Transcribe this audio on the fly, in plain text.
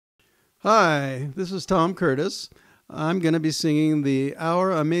Hi, this is Tom Curtis. I'm going to be singing the Our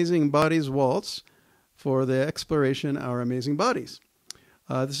Amazing Bodies Waltz for the exploration Our Amazing Bodies.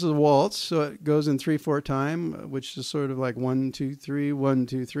 This is a waltz, so it goes in 3/4 time, which is sort of like 1, 2, 3, 1,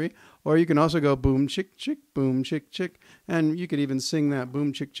 2, 3. Or you can also go boom, chick, chick, boom, chick, chick. And you could even sing that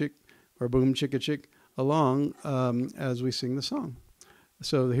boom, chick, chick, or boom, chicka, chick along as we sing the song.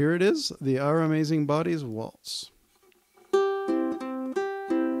 So here it is, the Our Amazing Bodies Waltz.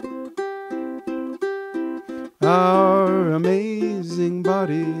 Our amazing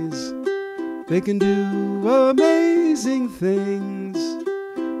bodies, they can do amazing things,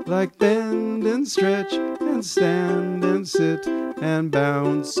 like bend and stretch and stand and sit and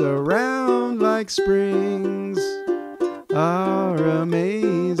bounce around like springs. Our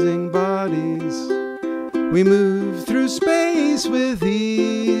amazing bodies, we move through space with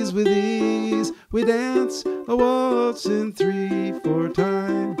ease, with ease. We dance a waltz in 3/4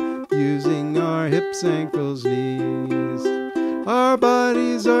 time, using our hips, ankles, knees. Our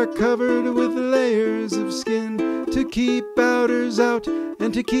bodies are covered with layers of skin to keep outers out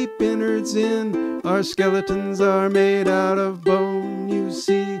and to keep innards in. Our skeletons are made out of bone, you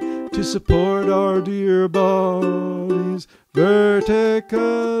see, to support our dear bodies vertically.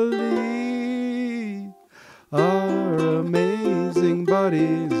 Our amazing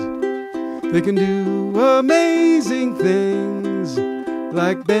bodies, they can do amazing things,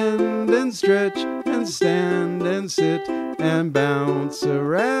 like bend and stretch and stand and sit and bounce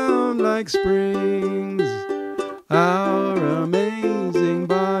around like springs. Our amazing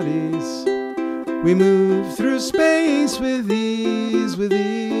bodies, we move through space with ease, with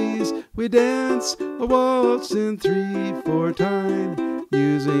ease. We dance a waltz in 3/4 time,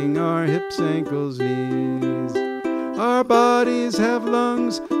 using our hips, ankles, knees. Our bodies have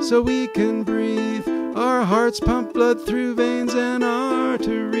lungs so we can breathe. Our hearts pump blood through veins and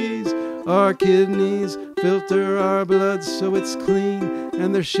arteries. Our kidneys filter our blood so it's clean,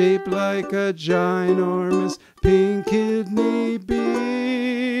 and they're shaped like a ginormous pink kidney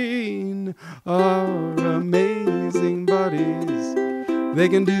bean. Our amazing bodies, they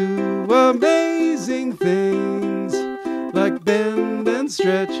can do amazing things, like bend and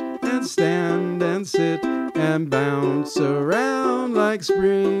stretch and stand and sit and bounce around like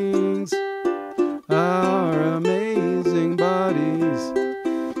springs. Our amazing bodies,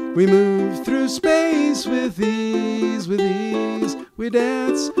 we move through space with ease, with ease. We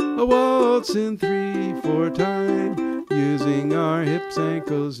dance a waltz in 3/4 time, using our hips,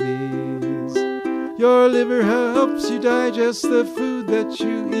 ankles, knees. Your liver helps you digest the food that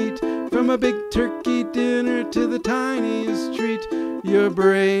you eat, from a big turkey dinner to the tiniest treat. Your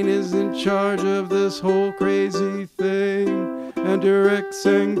brain is in charge of this whole crazy thing, and directs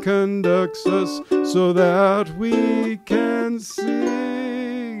and conducts us so that we can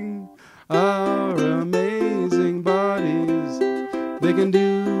sing. Our amazing bodies, they can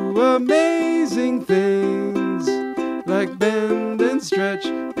do amazing things, like bend and stretch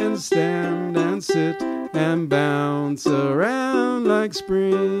and stand and sit and bounce around like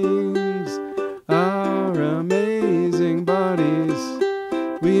springs. Our amazing bodies,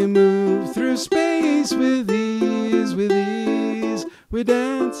 we move through space with ease, with ease. We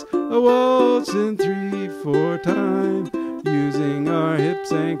dance a waltz in 3/4 time, using our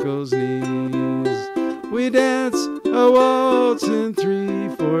hips, ankles, knees. We dance a waltz in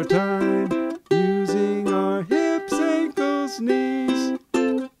 3/4 time,